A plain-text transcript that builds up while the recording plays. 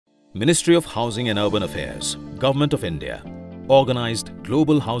Ministry of Housing and Urban Affairs, Government of India, organized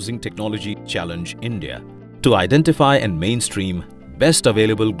Global Housing Technology Challenge India to identify and mainstream best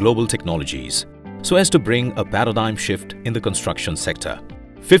available global technologies so as to bring a paradigm shift in the construction sector.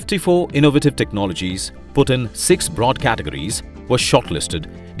 54 innovative technologies put in 6 broad categories were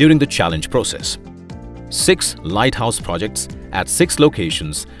shortlisted during the challenge process. 6 lighthouse projects at 6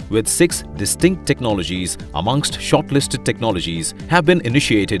 locations with 6 distinct technologies amongst shortlisted technologies have been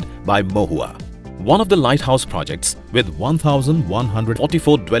initiated by MOHUA. One of the lighthouse projects with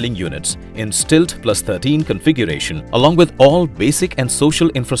 1,144 dwelling units in Stilt plus 13 configuration along with all basic and social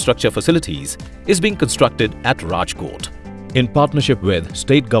infrastructure facilities is being constructed at Rajkot in partnership with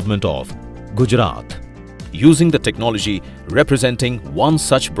State Government of Gujarat, using the technology representing one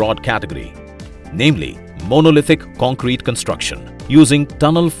such broad category, namely Monolithic Concrete Construction using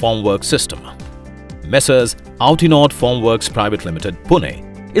tunnel formwork system. Messrs. Outinod Formworks Private Limited,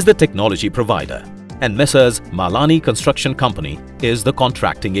 Pune is the technology provider and Messrs. Malani Construction Company is the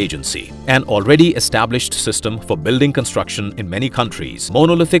contracting agency. An already established system for building construction in many countries,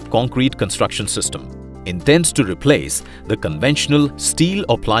 Monolithic Concrete Construction System intends to replace the conventional steel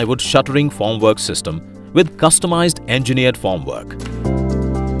or plywood shuttering formwork system with customized engineered formwork.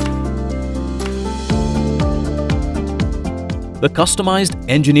 The customized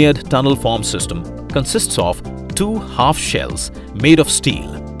engineered tunnel form system consists of 2 half shells made of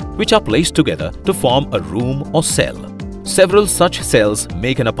steel, which are placed together to form a room or cell. Several such cells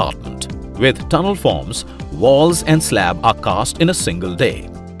make an apartment. With tunnel forms, walls and slab are cast in a single day.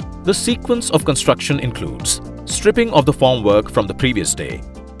 The sequence of construction includes stripping of the formwork from the previous day,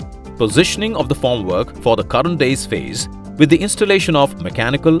 positioning of the formwork for the current day's phase with the installation of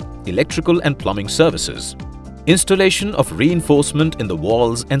mechanical, electrical and plumbing services, installation of reinforcement in the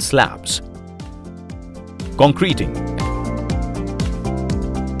walls and slabs, concreting,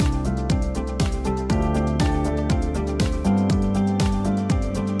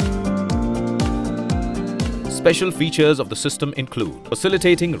 Special features of the system include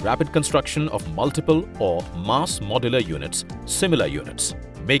facilitating rapid construction of multiple or mass modular units, similar units,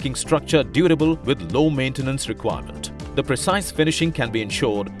 making structure durable with low maintenance requirement. The precise finishing can be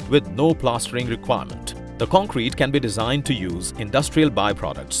ensured with no plastering requirement. The concrete can be designed to use industrial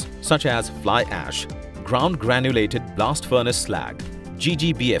byproducts such as fly ash, ground granulated blast furnace slag,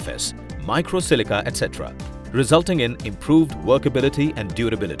 GGBFS, microsilica, etc., resulting in improved workability and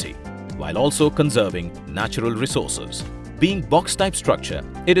durability, while also conserving natural resources. Being box-type structure,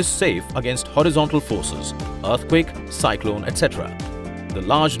 it is safe against horizontal forces, earthquake, cyclone, etc. The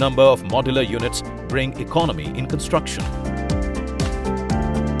large number of modular units bring economy in construction.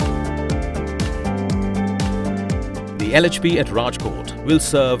 The LHP at Rajkot will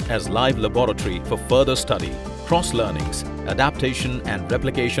serve as live laboratory for further study, cross-learnings, adaptation and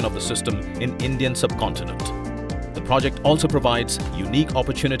replication of the system in Indian subcontinent. The project also provides unique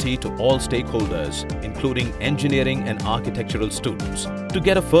opportunity to all stakeholders, including engineering and architectural students, to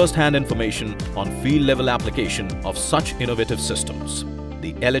get a first-hand information on field-level application of such innovative systems.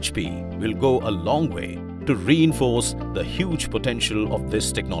 The LHP will go a long way to reinforce the huge potential of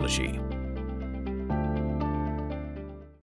this technology.